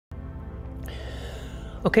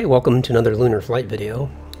Okay, welcome to another Lunar flight video,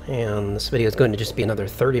 and this video is going to just be another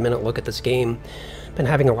 30-minute look at this game. Been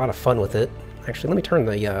having a lot of fun with it. Actually, let me turn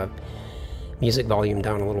the music volume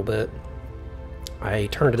down a little bit. I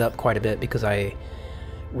turned it up quite a bit because I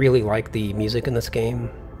really like the music in this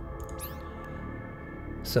game.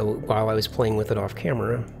 So while I was playing with it off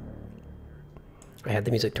camera, I had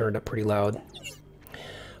the music turned up pretty loud.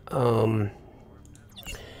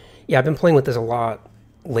 Yeah, I've been playing with this a lot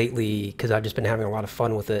lately because I've just been having a lot of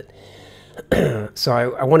fun with it. So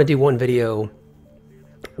I want to do one video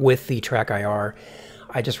with the Track IR.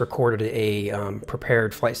 I just recorded a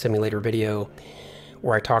prepared flight simulator video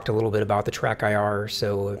where I talked a little bit about the Track IR,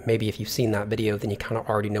 so maybe if you've seen that video then you kind of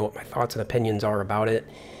already know what my thoughts and opinions are about it.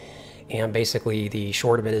 And basically the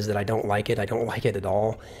short of it is that I don't like it at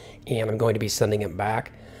all, and I'm going to be sending it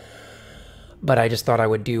back. But I just thought I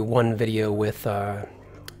would do one video with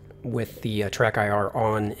the Track IR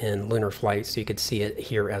on in Lunar Flight so you could see it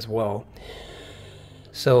here as well.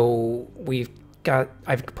 So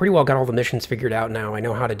I've pretty well got all the missions figured out now. I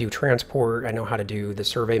know how to do transport, I know how to do the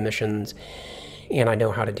survey missions, and I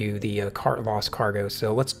know how to do the lost cargo.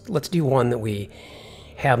 So let's do one that we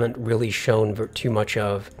haven't really shown too much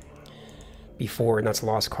of before, and that's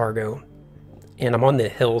lost cargo. And I'm on the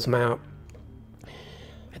Hills map.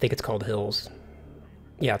 I think it's called Hills.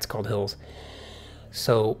 Yeah, it's called Hills.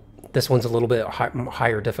 So this one's a little bit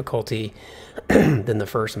higher difficulty than the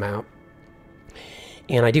first map.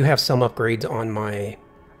 And I do have some upgrades on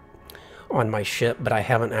my ship, but I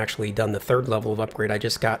haven't actually done the third level of upgrade. I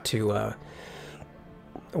just got to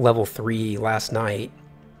level 3 last night,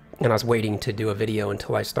 and I was waiting to do a video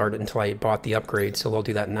until I bought the upgrade, so we'll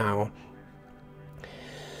do that now.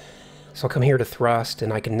 So I'll come here to thrust,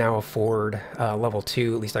 and I can now afford level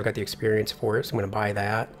 2. At least I've got the experience for it, so I'm going to buy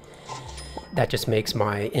that. That just makes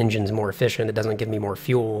my engines more efficient. It doesn't give me more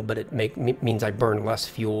fuel, but it means I burn less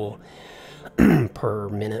fuel per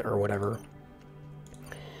minute or whatever.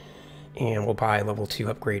 And we'll buy level 2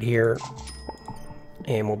 upgrade here.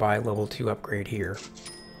 And we'll buy level 2 upgrade here.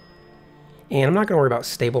 And I'm not going to worry about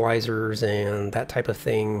stabilizers and that type of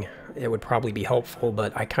thing. It would probably be helpful,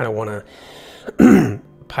 but I kind of want to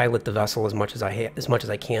pilot the vessel as much as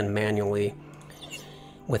I can manually,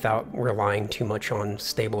 without relying too much on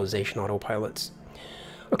stabilization autopilots.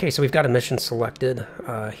 Okay, so we've got a mission selected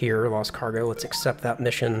here, Lost Cargo. Let's accept that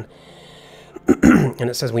mission. And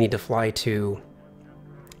it says we need to fly to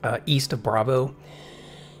east of Bravo.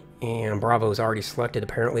 And Bravo is already selected.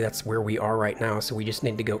 Apparently that's where we are right now, so we just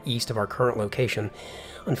need to go east of our current location.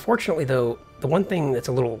 Unfortunately, though, the one thing that's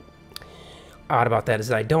a little odd about that is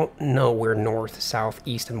that I don't know where north, south,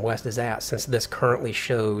 east, and west is at, since this currently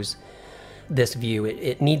shows this view.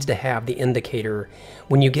 It needs to have the indicator.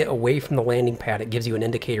 When you get away from the landing pad, it gives you an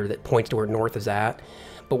indicator that points to where north is at,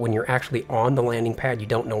 but when you're actually on the landing pad, you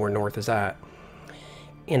don't know where north is at.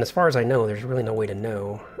 And as far as I know, there's really no way to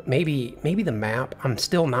know. Maybe the map, I'm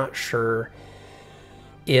still not sure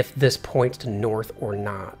if this points to north or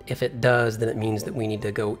not. If it does, then it means that we need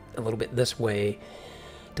to go a little bit this way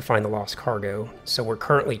to find the lost cargo. So we're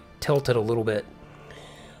currently tilted a little bit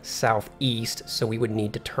southeast, so we would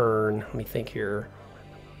need to turn, let me think here,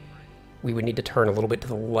 we would need to turn a little bit to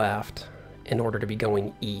the left in order to be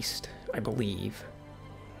going east, I believe.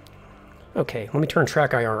 Okay, let me turn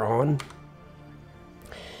Track IR on,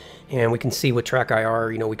 and we can see with Track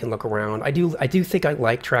IR, you know, we can look around. I do think I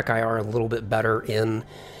like Track IR a little bit better in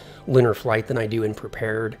Lunar Flight than I do in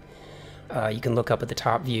Prepared. You can look up at the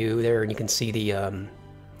top view there, and you can see the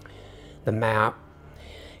map.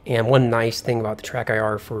 And one nice thing about the Track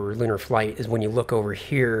IR for Lunar Flight is when you look over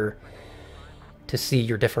here to see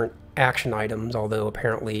your different action items, although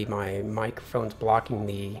apparently my microphone's blocking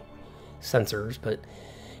the sensors, but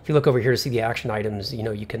if you look over here to see the action items, you know,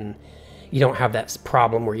 you don't have that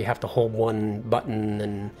problem where you have to hold one button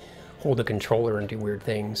and hold the controller and do weird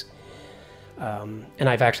things. And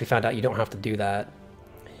I've actually found out you don't have to do that.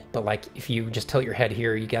 But like if you just tilt your head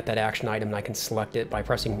here, you get that action item, and I can select it by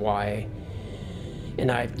pressing Y. And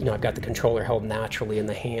I've got the controller held naturally in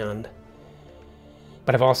the hand.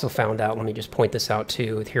 But I've also found out, let me just point this out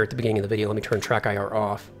too, here at the beginning of the video, let me turn Track IR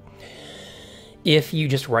off. If you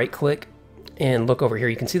just right click and look over here,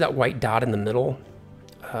 you can see that white dot in the middle,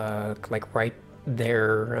 like right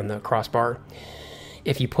there on the crossbar.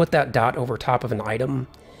 If you put that dot over top of an item,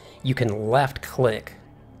 you can left click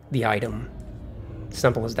the item.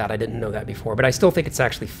 Simple as that. I didn't know that before, but I still think it's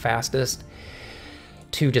actually fastest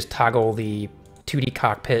to just toggle the 2D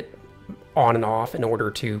cockpit on and off in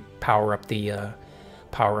order to power up the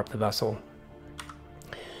vessel.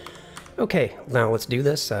 Okay, now let's do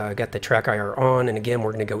this. I got the Track IR on, and again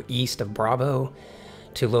we're going to go east of Bravo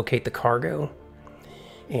to locate the cargo.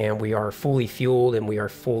 And we are fully fueled and we are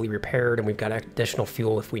fully repaired, and we've got additional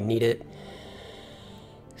fuel if we need it.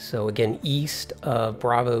 So again, east of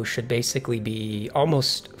Bravo should basically be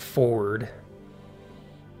almost forward,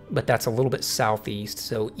 but that's a little bit southeast.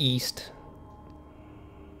 So east,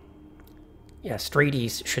 yeah, straight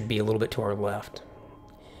east should be a little bit to our left.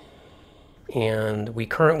 And we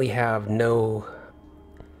currently have no,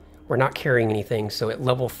 we're not carrying anything. So at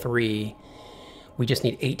level 3, we just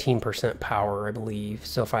need 18% power, I believe.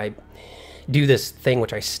 So if I do this thing,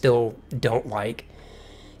 which I still don't like,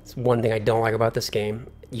 it's one thing I don't like about this game.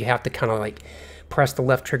 You have to kind of like press the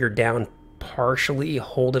left trigger down partially,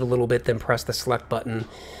 hold it a little bit, then press the select button,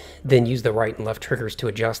 then use the right and left triggers to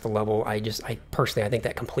adjust the level. I personally, I think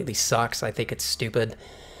that completely sucks. I think it's stupid,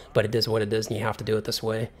 but it is what it is, and you have to do it this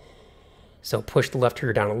way. So push the left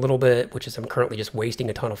trigger down a little bit, which is I'm currently just wasting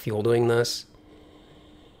a ton of fuel doing this.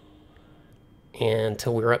 And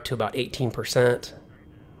until we're up to about 18%.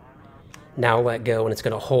 Now let go, and it's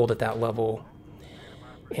going to hold at that level.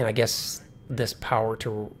 And I guess this power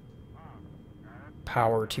to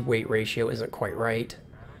weight ratio isn't quite right,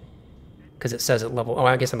 because it says at level, oh,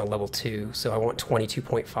 I guess I'm at level 2, so I want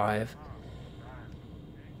 22.5.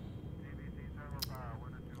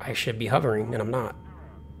 I should be hovering, and I'm not.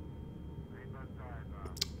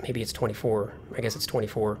 Maybe it's 24. I guess it's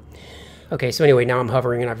 24. Okay, so anyway, now I'm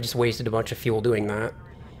hovering, and I've just wasted a bunch of fuel doing that.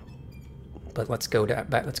 But let's go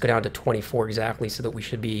down to 24 exactly, so that we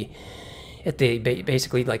should be at the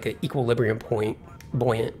basically like an equilibrium point,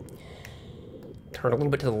 buoyant. Turn a little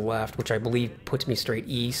bit to the left, which I believe puts me straight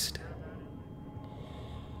east.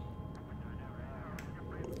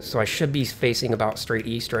 So I should be facing about straight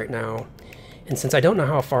east right now. And since I don't know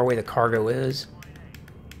how far away the cargo is,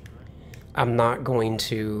 I'm not going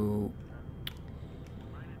to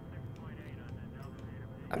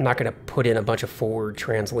put in a bunch of forward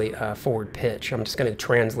pitch. I'm just going to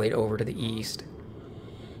translate over to the east.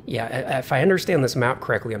 Yeah, if I understand this map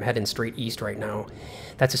correctly, I'm heading straight east right now.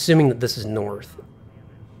 That's assuming that this is north.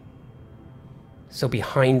 So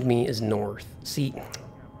behind me is north. See?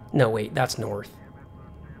 No, wait, that's north.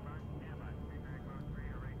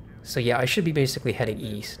 So yeah, I should be basically heading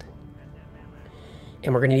east.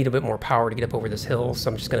 And we're going to need a bit more power to get up over this hill, so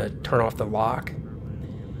I'm just going to turn off the lock.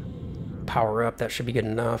 Power up, that should be good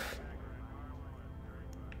enough.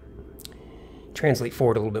 Translate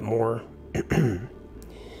forward a little bit more.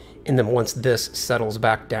 And then once this settles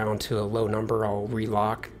back down to a low number, I'll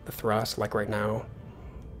relock the thrust, like right now.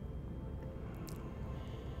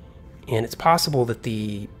 And it's possible that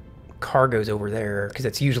the cargo's over there, because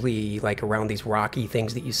it's usually like around these rocky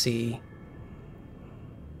things that you see.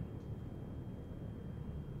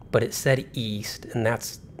 But it said east, and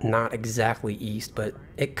that's not exactly east, but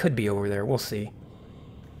it could be over there. We'll see.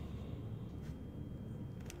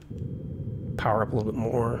 Power up a little bit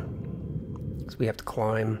more, because we have to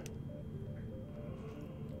climb.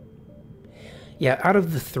 Yeah, out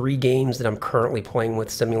of the 3 games that I'm currently playing with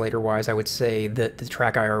simulator-wise, I would say that the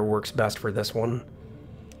track IR works best for this one.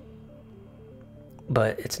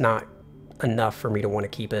 But it's not enough for me to want to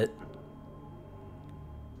keep it.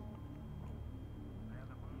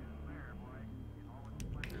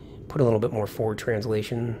 Put a little bit more forward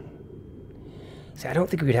translation. See, I don't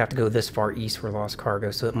think we'd have to go this far east for lost cargo,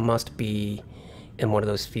 so it must be in one of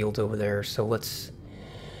those fields over there. So let's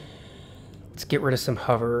get rid of some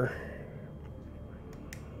hover.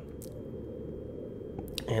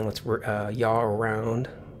 And let's yaw around.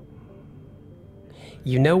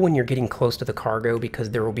 You know when you're getting close to the cargo because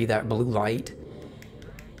there will be that blue light.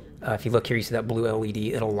 If you look here, you see that blue LED,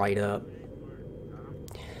 it'll light up.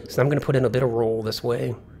 So I'm going to put in a bit of roll this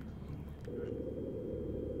way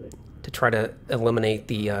to try to eliminate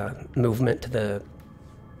the movement to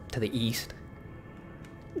the east.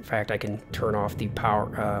 In fact, I can turn off the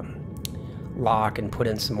power lock and put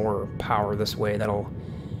in some more power this way. That'll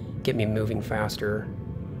get me moving faster.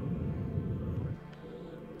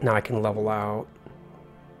 Now I can level out.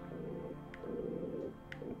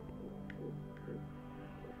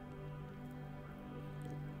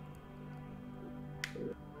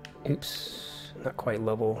 Oops, not quite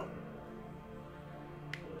level.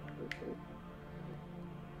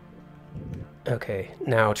 Okay,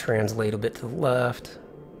 now translate a bit to the left.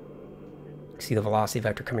 See the velocity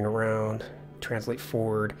vector coming around. Translate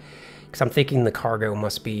forward. Because I'm thinking the cargo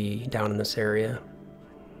must be down in this area.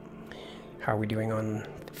 How are we doing on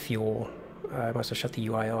fuel? I must have shut the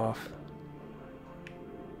UI off.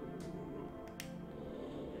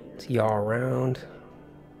 Let's yaw around.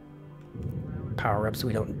 Power up so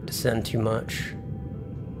we don't descend too much.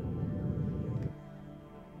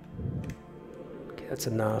 Okay, that's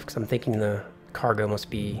enough, because I'm thinking the cargo must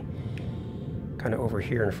be kind of over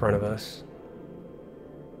here in front of us.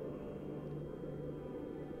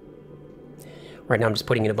 Right now I'm just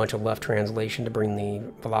putting in a bunch of left translation to bring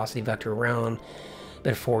the velocity vector around, a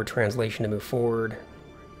bit of forward translation to move forward.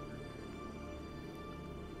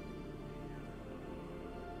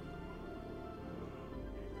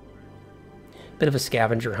 Bit of a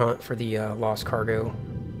scavenger hunt for the lost cargo.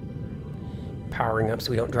 Powering up so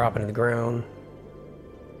we don't drop into the ground.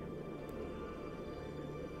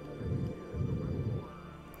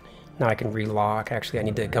 Now I can relock. Actually, I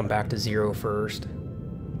need to come back to 0 first.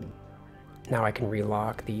 Now I can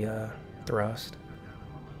relock the thrust.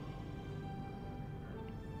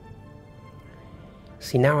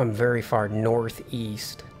 See, now I'm very far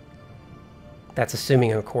northeast. That's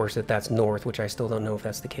assuming, of course, that that's north, which I still don't know if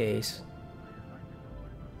that's the case.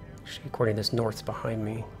 Actually, according to this, north's behind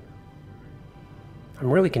me. I'm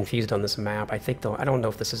really confused on this map. I think, though, I don't know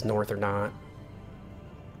if this is north or not.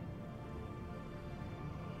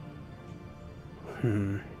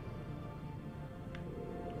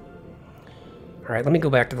 Alright, let me go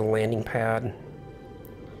back to the landing pad.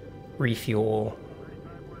 Refuel.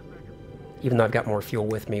 Even though I've got more fuel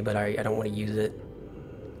with me, but I don't want to use it.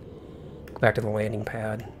 Go back to the landing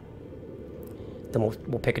pad. Then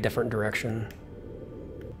we'll pick a different direction.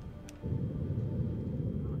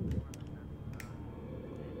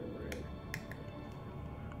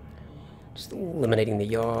 Just eliminating the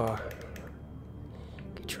yaw.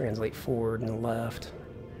 Okay, translate forward and left.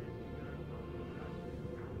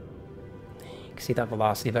 You can see that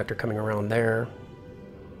velocity vector coming around there.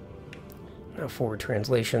 Now forward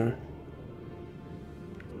translation.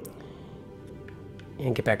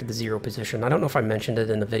 And get back to the 0 position. I don't know if I mentioned it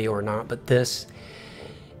in the video or not, but this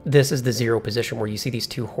is the 0 position where you see these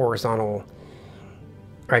two horizontal,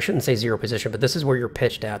 or I shouldn't say 0 position, but this is where you're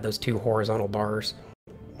pitched at, those two horizontal bars.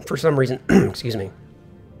 For some reason, excuse me.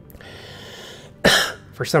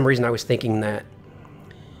 For some reason I was thinking that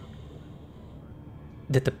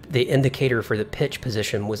the indicator for the pitch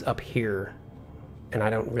position was up here. And I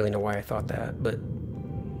don't really know why I thought that, but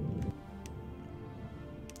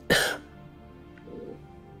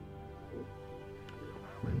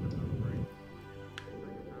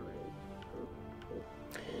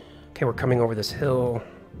okay, we're coming over this hill.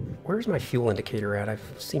 Where's my fuel indicator at? I've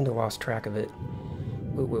seemed to lost track of it.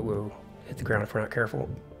 Whoa, whoa, whoa. Hit the ground if we're not careful.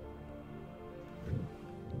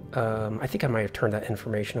 I think I might have turned that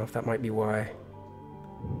information off. That might be why.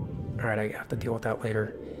 Alright, I have to deal with that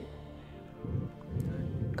later.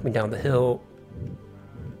 Coming down the hill.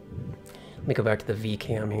 Let me go back to the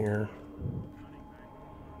V-cam here.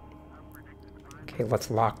 Okay,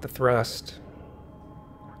 let's lock the thrust.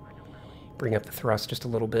 Bring up the thrust just a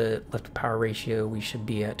little bit. Lift power ratio, we should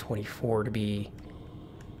be at 24 to be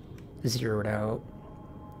zeroed out.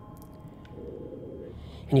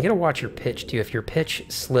 And you gotta watch your pitch too. If your pitch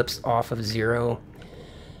slips off of 0,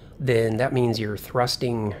 then that means you're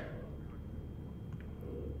thrusting.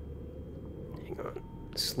 Hang on,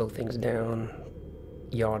 slow things down.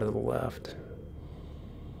 Yaw to the left.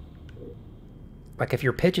 Like if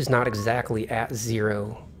your pitch is not exactly at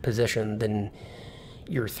 0 position, then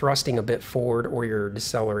you're thrusting a bit forward or you're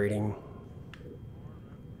decelerating.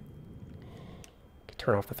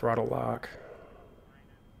 Turn off the throttle lock.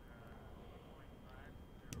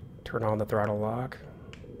 Turn on the throttle lock.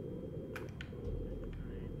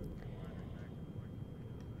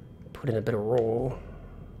 Put in a bit of roll.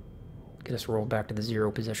 Get us rolled back to the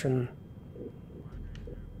 0 position.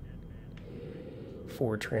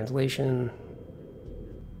 Forward translation.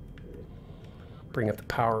 Bring up the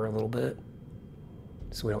power a little bit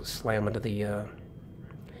so we don't slam into the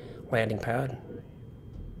landing pad.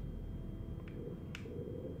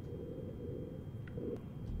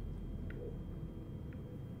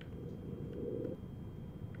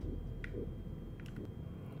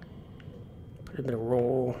 Put a bit of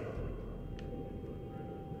roll.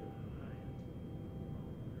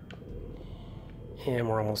 And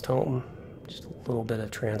we're almost home. Just a little bit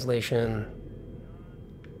of translation.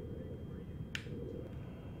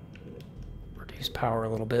 Reduce power a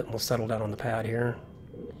little bit and we'll settle down on the pad here.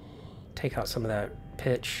 Take out some of that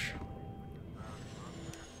pitch.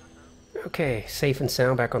 Okay, safe and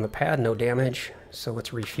sound back on the pad, no damage. So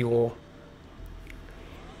let's refuel.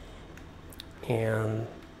 And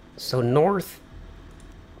so north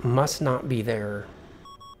must not be there.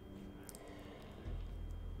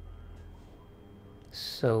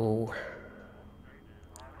 So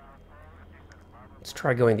let's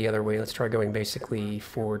try going the other way. Let's try going basically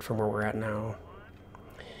forward from where we're at now.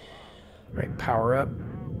 All right, power up.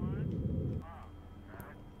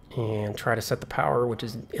 And try to set the power, which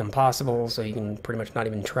is impossible, so you can pretty much not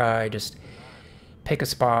even try. Just pick a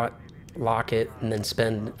spot, lock it, and then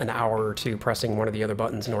spend an hour or two pressing one of the other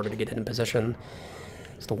buttons in order to get it in position.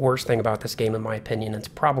 It's the worst thing about this game, in my opinion. It's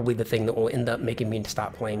probably the thing that will end up making me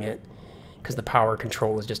stop playing it, because the power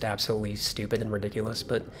control is just absolutely stupid and ridiculous.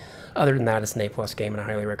 But other than that, it's an A+ game, and I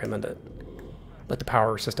highly recommend it. But the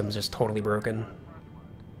power system is just totally broken.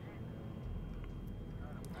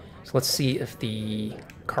 So let's see if the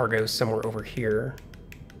car goes somewhere over here.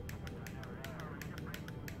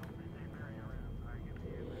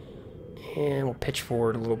 And we'll pitch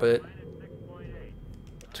forward a little bit.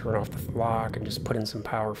 Turn off the lock and just put in some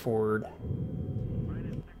power forward.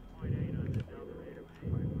 And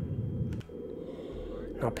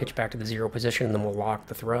I'll pitch back to the 0 position, and then we'll lock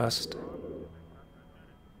the thrust.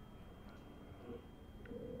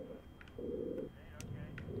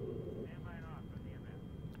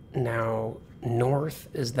 Now, north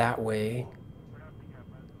is that way.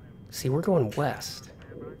 See, we're going west.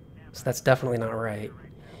 So that's definitely not right.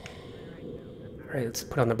 Alright, let's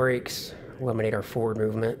put on the brakes. Eliminate our forward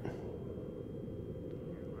movement.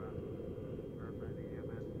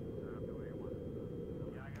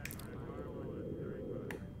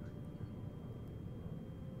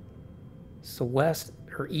 So west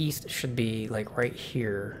or east should be like right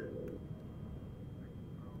here.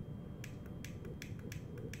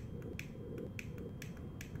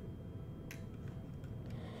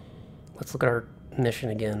 Let's look at our mission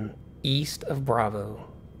again. East of Bravo.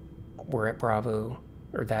 We're at Bravo,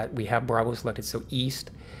 or that we have Bravo selected, so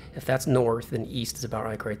east. If that's north, then east is about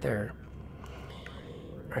like right there.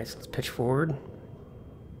 Alright, so let's pitch forward.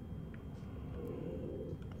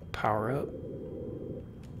 Power up.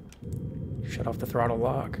 Shut off the throttle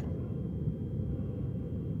lock.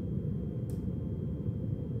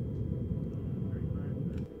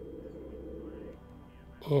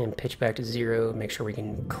 And pitch back to 0, make sure we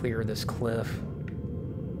can clear this cliff.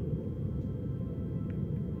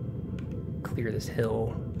 Clear this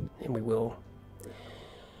hill, and we will.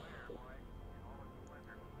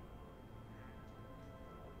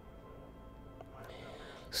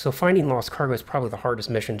 So finding lost cargo is probably the hardest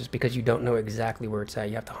mission, just because you don't know exactly where it's at.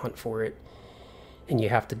 You have to hunt for it, and you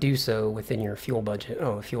have to do so within your fuel budget.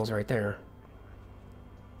 Oh, the fuel's right there.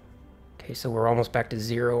 Okay, so we're almost back to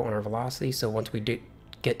 0 on our velocity, so once we do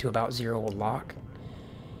get to about 0, we'll lock.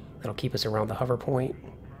 That'll keep us around the hover point.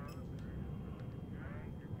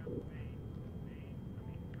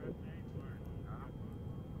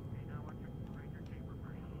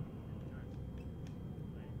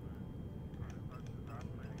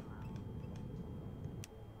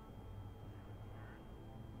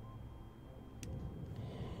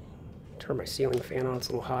 Turn my ceiling fan on, it's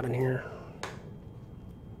a little hot in here.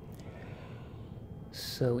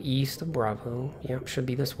 So east of Bravo, yep, should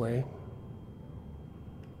be this way.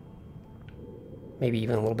 Maybe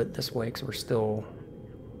even a little bit this way, because we're still...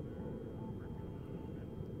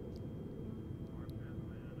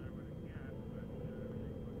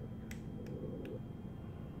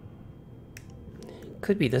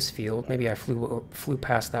 Could be this field. Maybe I flew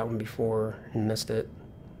past that one before and missed it.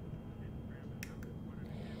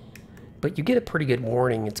 But you get a pretty good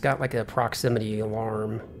warning. It's got like a proximity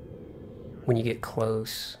alarm when you get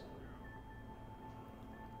close.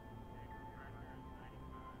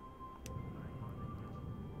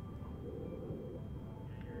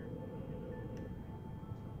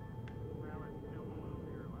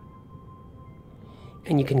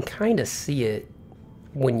 And you can kind of see it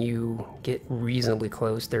when you get reasonably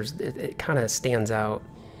close. It kind of stands out.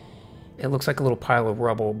 It looks like a little pile of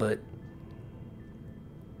rubble, but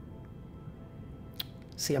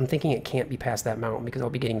see, I'm thinking it can't be past that mountain because I'll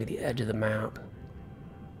be getting to the edge of the map.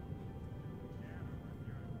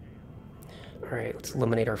 Alright, let's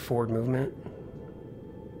eliminate our forward movement.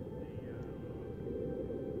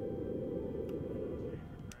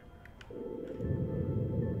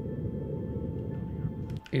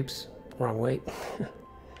 Oops, wrong way.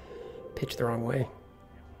 Pitched the wrong way.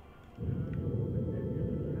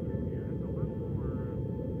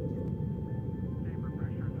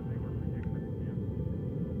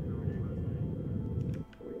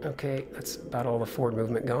 Okay, that's about all the forward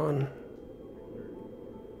movement gone.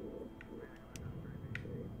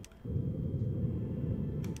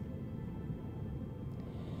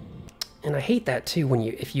 And I hate that too, when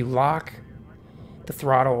if you lock the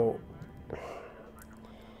throttle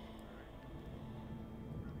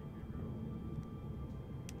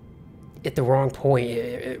at the wrong point,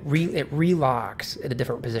 it relocks at a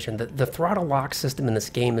different position. The throttle lock system in this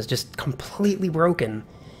game is just completely broken.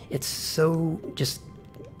 It's so just...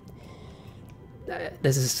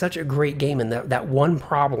 This is such a great game, and that one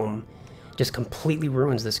problem just completely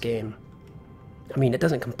ruins this game. I mean, it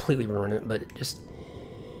doesn't completely ruin it, but it just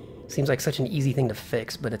Seems like such an easy thing to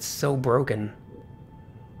fix, but it's so broken.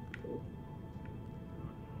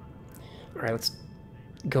 Alright, let's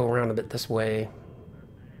go around a bit this way.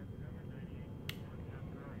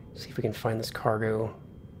 See if we can find this cargo.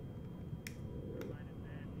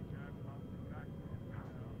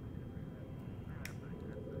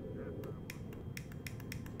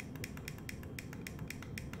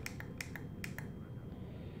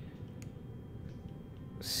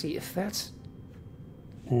 See if that's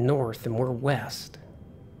north and we're west.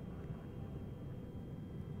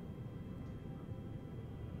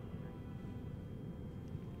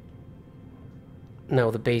 No,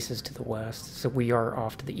 the base is to the west, so we are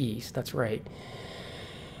off to the east. That's right.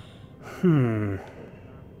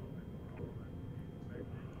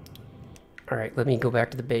 Alright, let me go back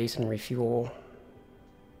to the base and refuel.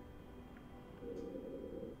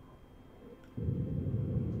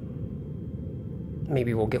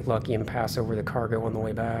 Maybe we'll get lucky and pass over the cargo on the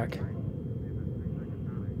way back.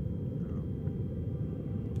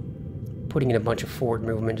 Putting in a bunch of forward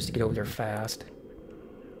movement just to get over there fast.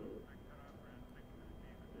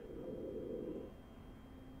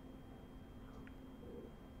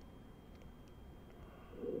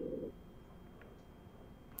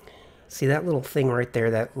 See that little thing right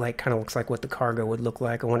there, that like kind of looks like what the cargo would look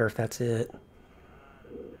like. I wonder if that's it.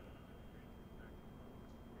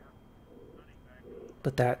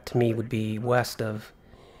 But that to me would be west of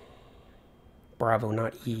Bravo,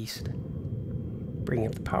 not east. Bringing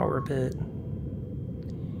up the power a bit.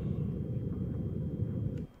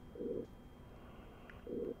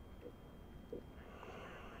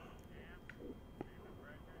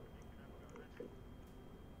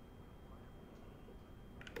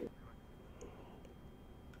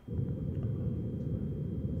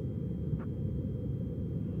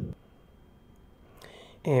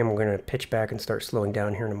 And we're going to pitch back and start slowing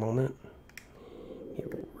down here in a moment.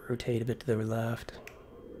 Rotate a bit to the left.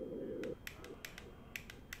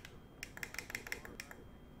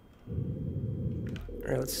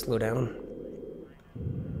 Alright, let's slow down.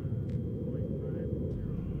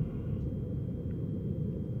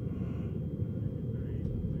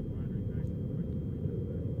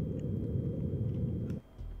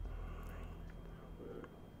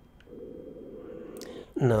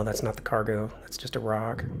 No, that's not the cargo. That's just a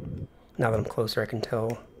rock. Now that I'm closer, I can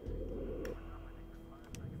tell.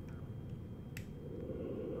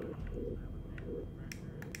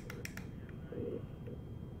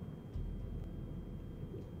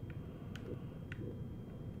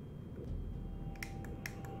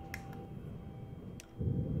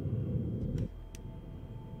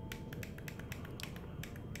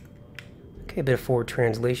 Okay, a bit of forward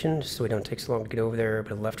translation, just so we don't take so long to get over there, a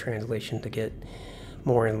bit of left translation to get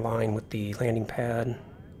more in line with the landing pad.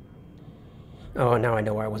 Oh, now I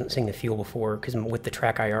know why I wasn't seeing the fuel before, because with the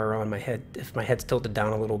track IR on my head, if my head's tilted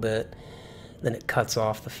down a little bit, then it cuts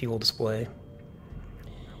off the fuel display.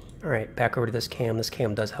 Alright, back over to this cam. This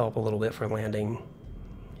cam does help a little bit for landing.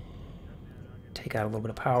 Take out a little bit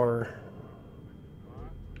of power.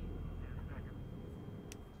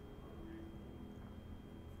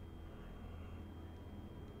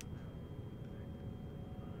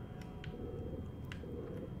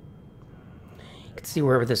 See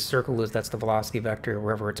wherever this circle is, that's the velocity vector.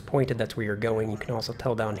 Wherever it's pointed, that's where you're going. You can also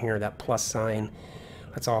tell down here that plus sign,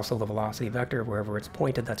 that's also the velocity vector. Wherever it's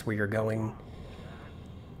pointed, that's where you're going.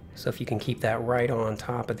 So if you can keep that right on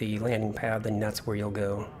top of the landing pad, then that's where you'll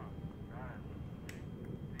go.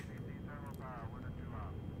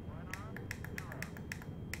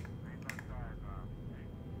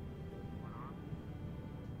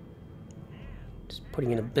 Just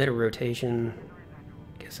putting in a bit of rotation.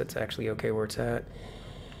 Guess that's actually okay where it's at.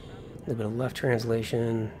 A little bit of left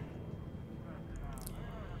translation.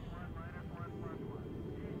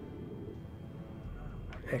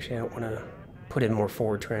 Actually, I don't want to put in more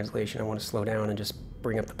forward translation. I want to slow down and just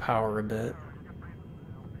bring up the power a bit.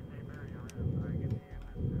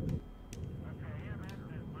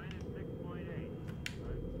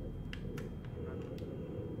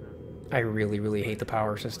 I really, really hate the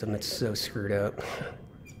power system. It's so screwed up.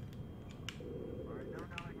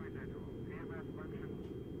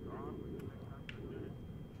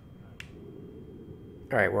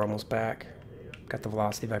 Alright, we're almost back. Got the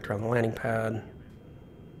velocity vector on the landing pad.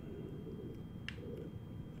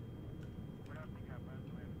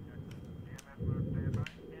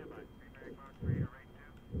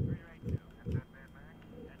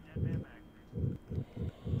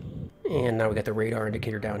 And now we got the radar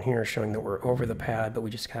indicator down here showing that we're over the pad, but we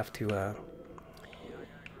just have to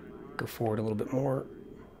go forward a little bit more.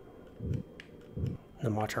 And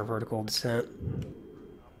then watch our vertical descent.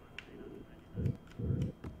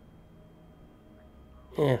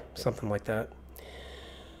 Something like that.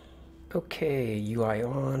 Okay, UI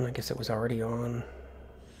on. I guess it was already on.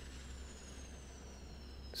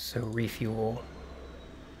 So refuel.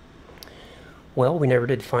 Well, we never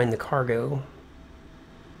did find the cargo.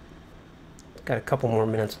 Got a couple more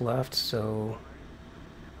minutes left, so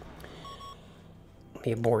let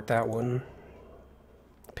me abort that one.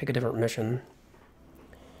 Pick a different mission.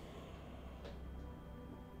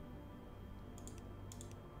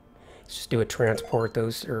 Let's just do a transport.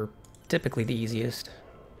 Those are typically the easiest.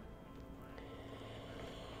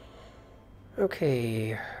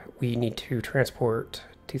 Okay, we need to transport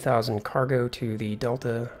 2,000 cargo to the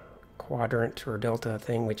Delta quadrant or Delta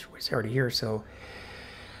thing, which was already here, so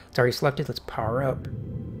it's already selected. Let's power up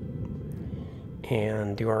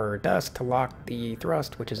and do our best to lock the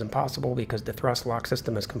thrust, which is impossible because the thrust lock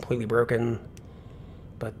system is completely broken,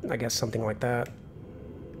 but I guess something like that.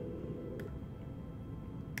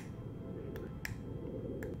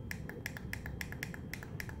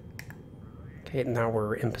 Okay, now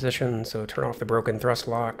we're in position, so turn off the broken thrust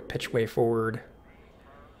lock, pitch way forward,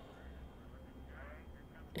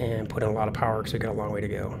 and put in a lot of power because we've got a long way to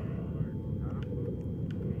go.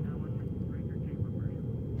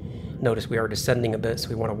 Notice we are descending a bit, so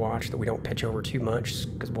we want to watch that we don't pitch over too much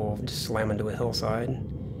because we'll just slam into a hillside.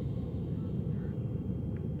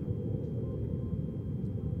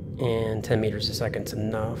 And 10 meters a second is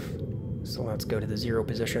enough. So let's go to the 0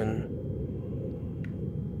 position.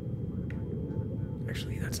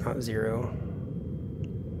 Actually, that's not 0.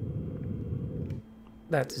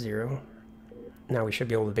 That's 0. Now we should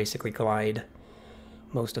be able to basically glide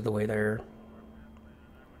most of the way there.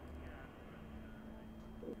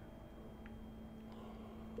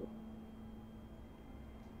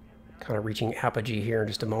 Kind of reaching apogee here in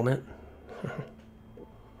just a moment.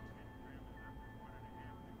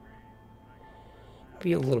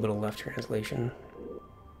 Be a little bit of left translation.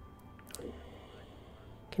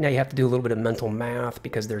 Okay, now you have to do a little bit of mental math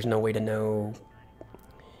because there's no way to know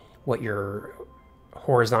what your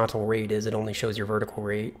horizontal rate is. It only shows your vertical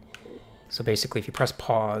rate. So basically, if you press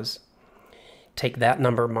pause, take that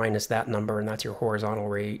number minus that number, and that's your horizontal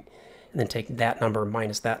rate. And then take that number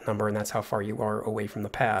minus that number, and that's how far you are away from the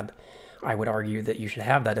pad. I would argue that you should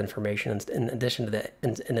have that information in addition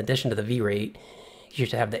to the V rate. You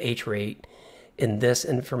should have the H rate. In this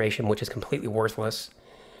information, which is completely worthless,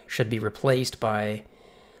 should be replaced by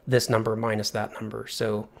this number minus that number.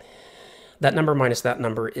 So that number minus that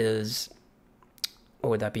number is, what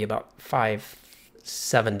would that be, about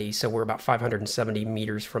 570. So we're about 570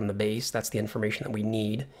 meters from the base. That's the information that we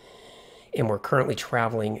need. And we're currently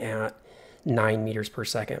traveling at 9 meters per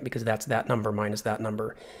second because that's that number minus that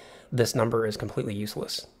number. This number is completely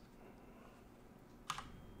useless.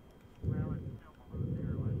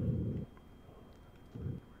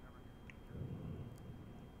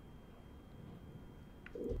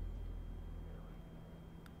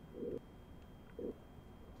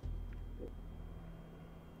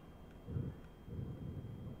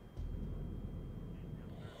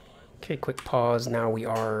 Okay, quick pause. Now we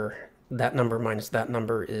are, that number minus that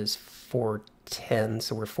number is 410,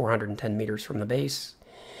 so we're 410 meters from the base.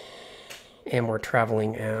 And we're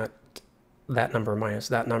traveling at that number minus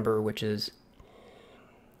that number, which is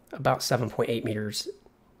about 7.8 meters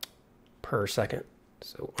per second.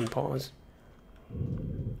 So unpause.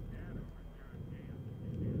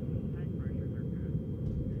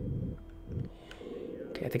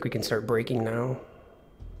 Okay, I think we can start braking now.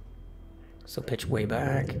 So pitch way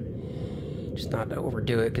back. Just not to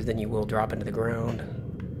overdo it, because then you will drop into the ground.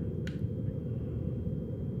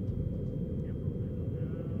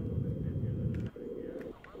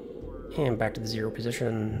 And back to the 0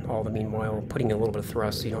 position, all the meanwhile putting a little bit of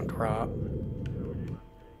thrust so you don't drop.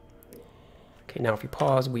 Okay, now if you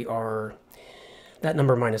pause, we are that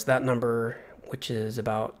number minus that number, which is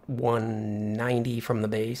about 190 from the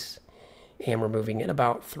base. And we're moving at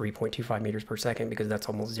about 3.25 meters per second because that's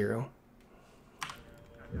almost 0.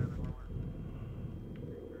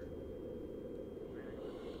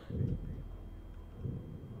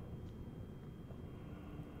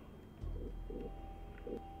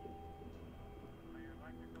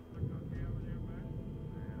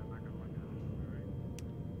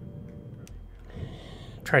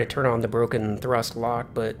 Try to turn on the broken thrust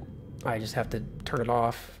lock, but I just have to turn it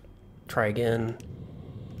off. Try again.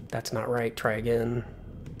 That's not right. Try again.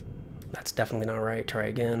 That's definitely not right. Try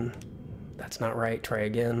again. That's not right. Try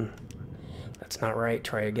again. That's not right.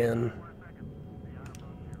 Try again.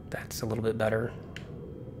 That's a little bit better.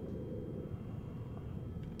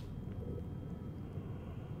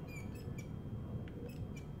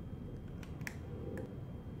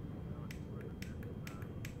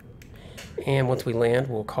 And once we land,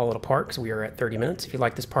 we'll call it a part because we are at 30 minutes. If you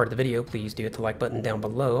like this part of the video, please do hit the like button down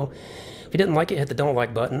below. If you didn't like it, hit the don't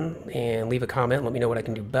like button and leave a comment. Let me know what I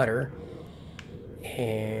can do better.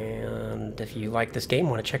 And if you like this game,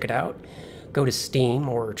 want to check it out, go to Steam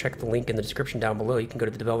or check the link in the description down below. You can go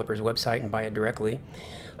to the developer's website and buy it directly.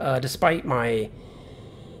 Despite my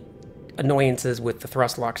annoyances with the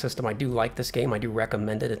thrust lock system, I do like this game. I do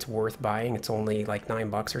recommend it. It's worth buying. It's only like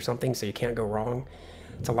 $9 or something, so you can't go wrong.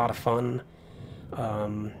 It's a lot of fun.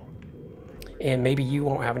 And maybe you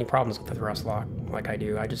won't have any problems with the thrust lock like I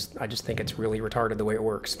do. I just think it's really retarded the way it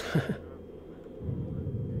works.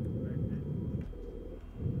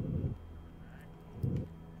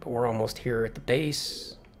 But we're almost here at the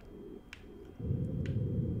base.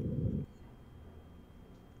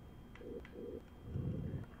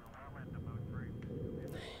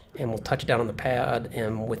 And we'll touch down on the pad,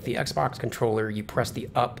 and with the Xbox controller, you press the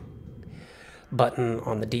up button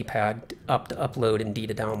on the D-pad, up to upload and D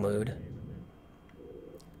to download.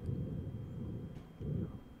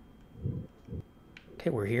 Okay,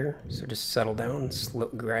 we're here, so just settle down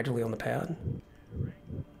gradually on the pad.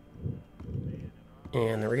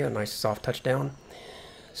 And there we go, nice soft touchdown.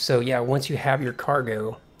 So yeah, once you have your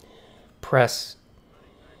cargo, press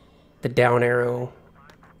the down arrow,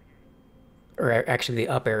 or actually the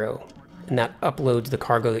up arrow, and that uploads the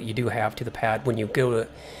cargo that you do have to the pad. When you go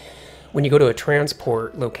to a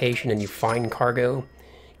transport location and you find cargo,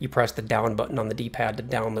 you press the down button on the D-pad to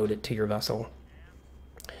download it to your vessel.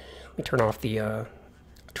 Let me turn off the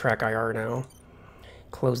track IR now.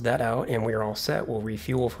 Close that out, and we are all set. We'll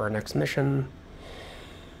refuel for our next mission.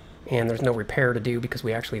 And there's no repair to do because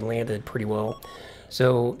we actually landed pretty well.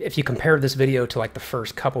 So if you compare this video to like the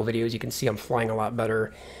first couple videos, you can see I'm flying a lot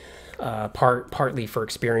better. Partly for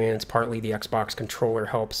experience, partly the Xbox controller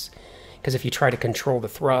helps. Because if you try to control the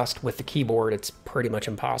thrust with the keyboard, it's pretty much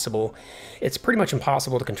impossible. It's pretty much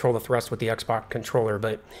impossible to control the thrust with the Xbox controller,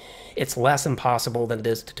 but it's less impossible than it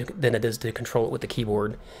is to control it with the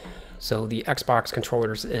keyboard. So the Xbox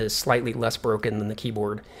controller is slightly less broken than the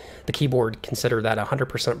keyboard. The keyboard, consider that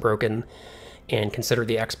 100% broken, and consider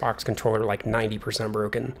the Xbox controller like 90%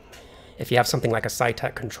 broken. If you have something like a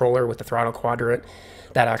Cytec controller with the throttle quadrant,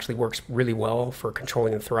 that actually works really well for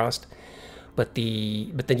controlling the thrust. But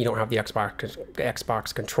then you don't have the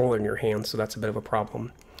Xbox controller in your hand, so that's a bit of a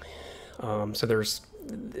problem. So there's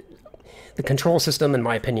the control system, in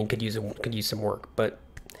my opinion, could use some work, but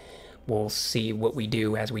we'll see what we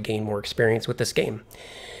do as we gain more experience with this game.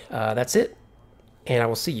 That's it, and I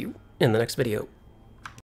will see you in the next video.